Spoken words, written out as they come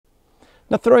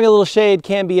Now, throwing a little shade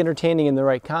can be entertaining in the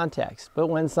right context, but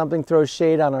when something throws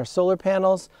shade on our solar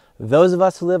panels, those of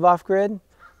us who live off-grid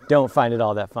don't find it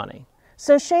all that funny.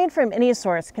 So shade from any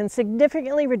source can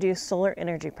significantly reduce solar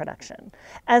energy production.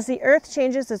 As the Earth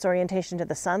changes its orientation to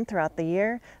the sun throughout the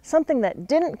year, something that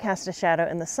didn't cast a shadow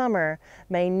in the summer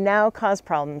may now cause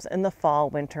problems in the fall,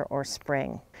 winter, or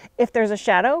spring. If there's a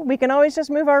shadow, we can always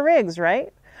just move our rigs,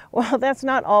 right? Well, that's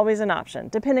not always an option,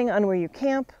 depending on where you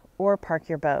camp or park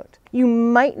your boat. You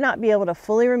might not be able to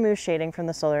fully remove shading from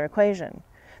the solar equation.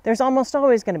 There's almost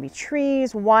always going to be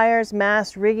trees, wires,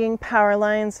 masts, rigging, power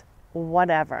lines,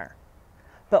 whatever.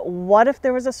 But what if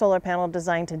there was a solar panel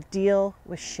designed to deal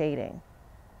with shading?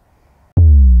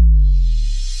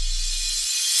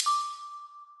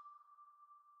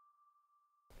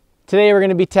 Today we're going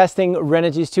to be testing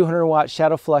Renogy's 200-watt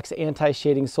ShadowFlux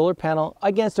anti-shading solar panel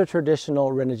against a traditional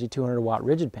Renogy 200-watt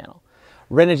rigid panel.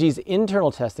 Renogy's internal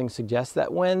testing suggests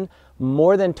that when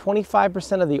more than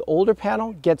 25% of the older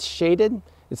panel gets shaded,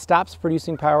 it stops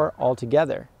producing power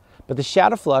altogether. But the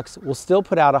ShadowFlux will still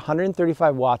put out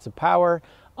 135 watts of power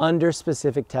under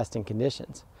specific testing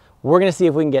conditions. We're going to see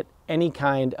if we can get any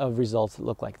kind of results that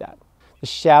look like that. The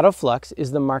ShadowFlux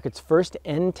is the market's first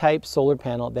N-type solar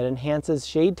panel that enhances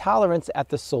shade tolerance at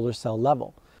the solar cell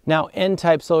level. Now,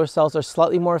 N-type solar cells are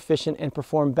slightly more efficient and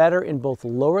perform better in both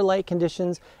lower light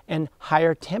conditions and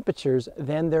higher temperatures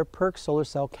than their PERC solar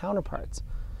cell counterparts.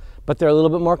 But they're a little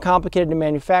bit more complicated to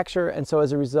manufacture, and so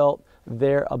as a result,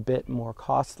 they're a bit more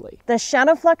costly. The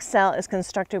ShadowFlux cell is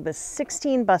constructed with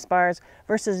 16 busbars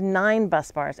versus 9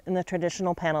 busbars in the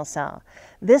traditional panel cell.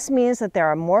 This means that there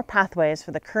are more pathways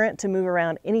for the current to move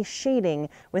around any shading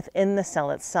within the cell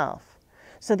itself.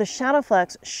 So the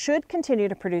ShadowFlux should continue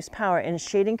to produce power in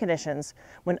shading conditions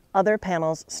when other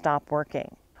panels stop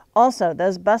working. Also,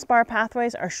 those busbar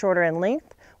pathways are shorter in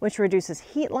length, which reduces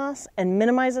heat loss and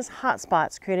minimizes hot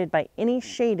spots created by any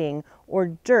shading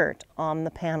or dirt on the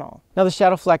panel. Now, the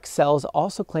ShadowFlux cells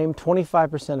also claim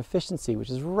 25% efficiency, which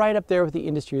is right up there with the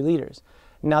industry leaders.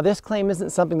 Now, this claim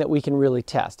isn't something that we can really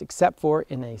test, except for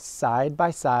in a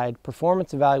side-by-side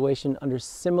performance evaluation under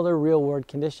similar real-world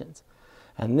conditions.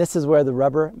 And this is where the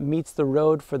rubber meets the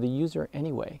road for the user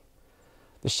anyway.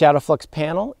 The ShadowFlux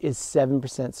panel is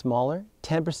 7% smaller,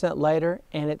 10% lighter,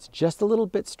 and it's just a little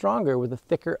bit stronger with a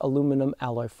thicker aluminum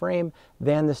alloy frame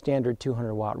than the standard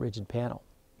 200-watt rigid panel.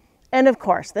 And of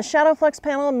course, the ShadowFlux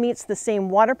panel meets the same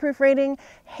waterproof rating,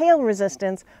 hail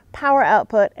resistance, power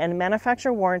output, and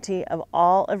manufacturer warranty of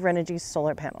all of Renogy's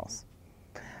solar panels.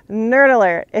 Nerd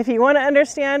alert! If you want to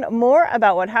understand more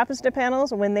about what happens to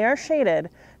panels when they are shaded,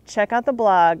 check out the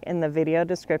blog in the video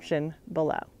description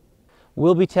below.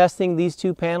 We'll be testing these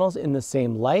two panels in the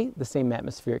same light, the same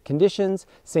atmospheric conditions,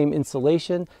 same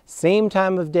insolation, same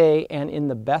time of day, and in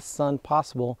the best sun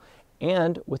possible,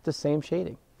 and with the same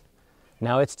shading.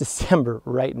 Now it's December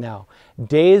right now,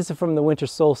 days from the winter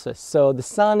solstice, so the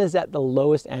sun is at the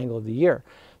lowest angle of the year.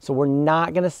 So we're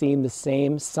not going to see the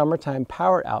same summertime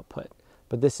power output,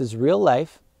 but this is real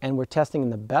life, and we're testing in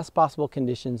the best possible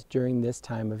conditions during this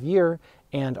time of year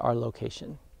and our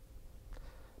location.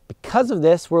 Because of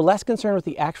this, we're less concerned with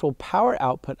the actual power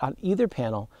output on either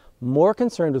panel, more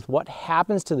concerned with what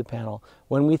happens to the panel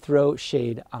when we throw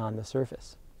shade on the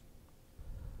surface.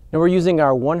 Now we're using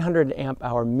our 100 amp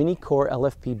hour mini core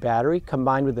LFP battery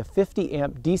combined with a 50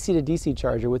 amp DC to DC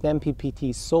charger with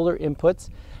MPPT solar inputs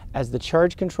as the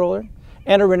charge controller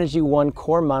and a Renogy One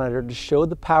core monitor to show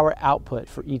the power output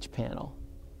for each panel.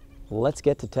 Let's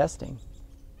get to testing.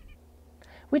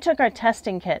 We took our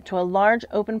testing kit to a large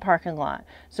open parking lot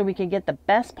so we could get the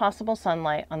best possible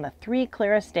sunlight on the 3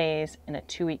 clearest days in a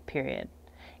 2-week period.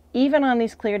 Even on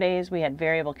these clear days, we had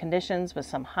variable conditions with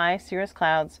some high cirrus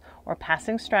clouds or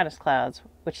passing stratus clouds,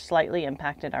 which slightly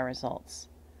impacted our results.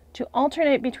 To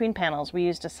alternate between panels, we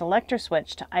used a selector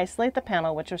switch to isolate the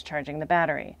panel which was charging the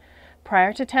battery.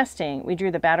 Prior to testing, we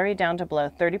drew the battery down to below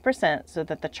 30% so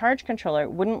that the charge controller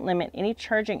wouldn't limit any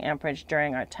charging amperage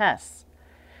during our tests.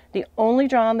 The only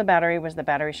draw on the battery was the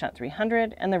battery shunt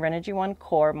 300 and the Renogy One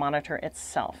core monitor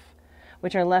itself,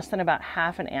 which are less than about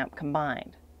half an amp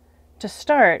combined. To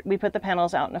start, we put the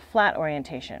panels out in a flat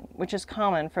orientation, which is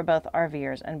common for both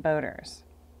RVers and boaters.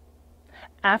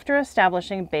 After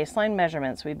establishing baseline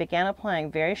measurements, we began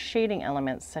applying various shading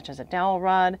elements such as a dowel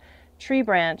rod, tree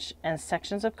branch, and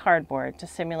sections of cardboard to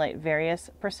simulate various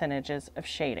percentages of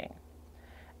shading.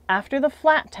 After the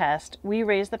flat test, we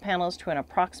raised the panels to an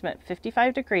approximate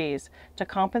 55 degrees to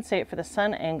compensate for the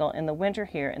sun angle in the winter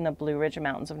here in the Blue Ridge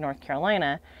Mountains of North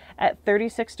Carolina at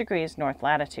 36 degrees north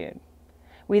latitude.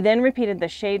 We then repeated the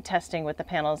shade testing with the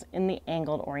panels in the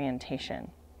angled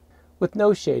orientation. With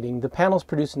no shading, the panels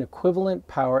produce an equivalent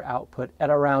power output at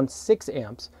around 6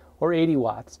 amps or 80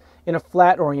 watts in a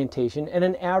flat orientation and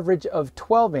an average of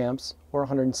 12 amps or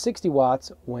 160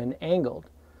 watts when angled.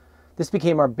 This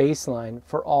became our baseline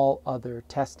for all other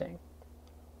testing.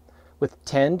 With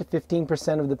 10 to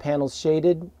 15% of the panels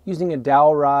shaded, using a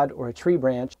dowel rod or a tree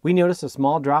branch, we noticed a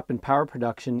small drop in power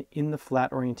production in the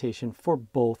flat orientation for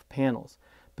both panels,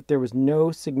 but there was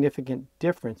no significant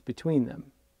difference between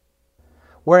them.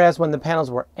 Whereas when the panels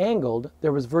were angled,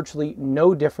 there was virtually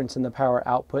no difference in the power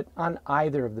output on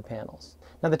either of the panels.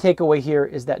 Now the takeaway here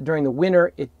is that during the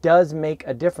winter, it does make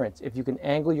a difference if you can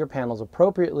angle your panels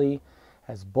appropriately,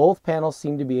 as both panels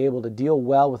seem to be able to deal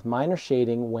well with minor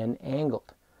shading when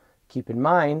angled. Keep in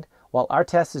mind, while our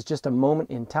test is just a moment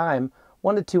in time,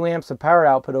 1 to 2 amps of power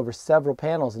output over several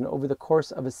panels and over the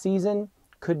course of a season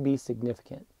could be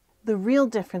significant. The real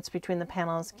difference between the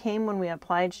panels came when we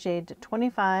applied shade to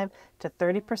 25 to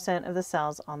 30% of the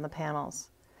cells on the panels.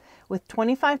 With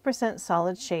 25%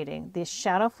 solid shading, the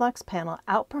ShadowFlux panel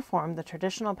outperformed the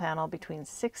traditional panel between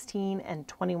 16 and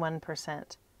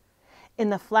 21%.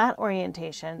 In the flat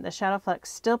orientation, the ShadowFlux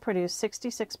still produced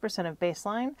 66% of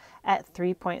baseline at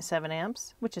 3.7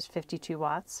 amps, which is 52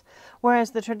 watts,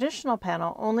 whereas the traditional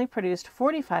panel only produced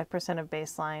 45% of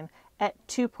baseline at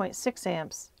 2.6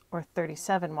 amps, or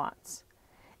 37 watts.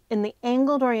 In the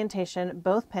angled orientation,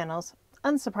 both panels,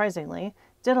 unsurprisingly,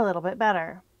 did a little bit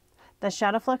better. The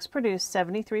ShadowFlux produced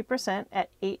 73% at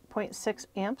 8.6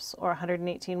 amps or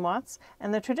 118 watts,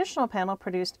 and the traditional panel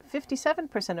produced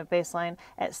 57% of baseline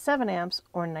at 7 amps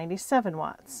or 97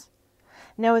 watts.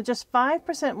 Now with just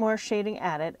 5% more shading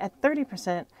added at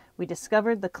 30%, we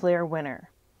discovered the clear winner.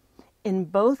 In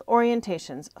both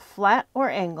orientations, flat or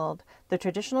angled, the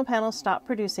traditional panel stopped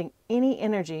producing any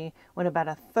energy when about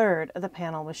a third of the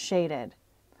panel was shaded,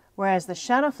 whereas the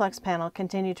ShadowFlux panel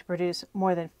continued to produce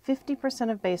more than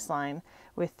 50% of baseline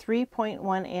with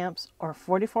 3.1 amps or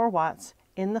 44 watts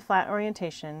in the flat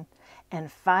orientation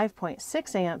and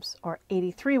 5.6 amps or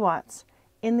 83 watts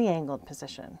in the angled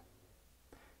position.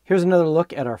 Here's another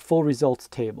look at our full results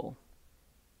table.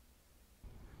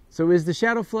 So is the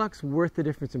ShadowFlux worth the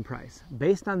difference in price?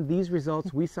 Based on these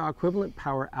results, we saw equivalent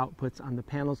power outputs on the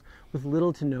panels with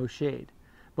little to no shade.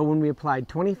 But when we applied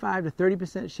 25 to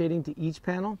 30% shading to each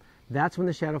panel, that's when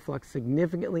the ShadowFlux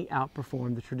significantly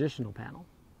outperformed the traditional panel.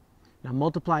 Now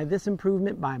multiply this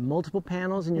improvement by multiple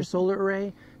panels in your solar array,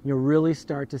 and you'll really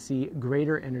start to see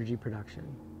greater energy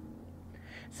production.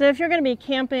 So if you're going to be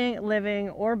camping,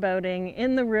 living, or boating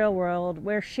in the real world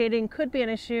where shading could be an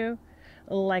issue,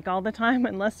 like all the time,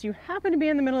 unless you happen to be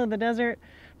in the middle of the desert,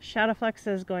 ShadowFlux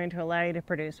is going to allow you to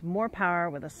produce more power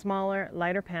with a smaller,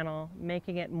 lighter panel,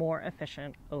 making it more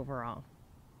efficient overall.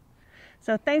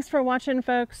 So thanks for watching,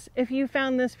 folks. If you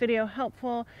found this video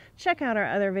helpful, check out our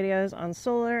other videos on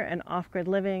solar and off-grid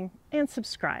living and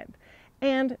subscribe.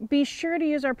 And be sure to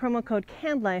use our promo code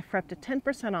CANDLIFE for up to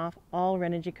 10% off all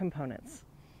Renogy components.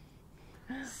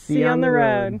 See you on the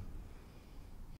road.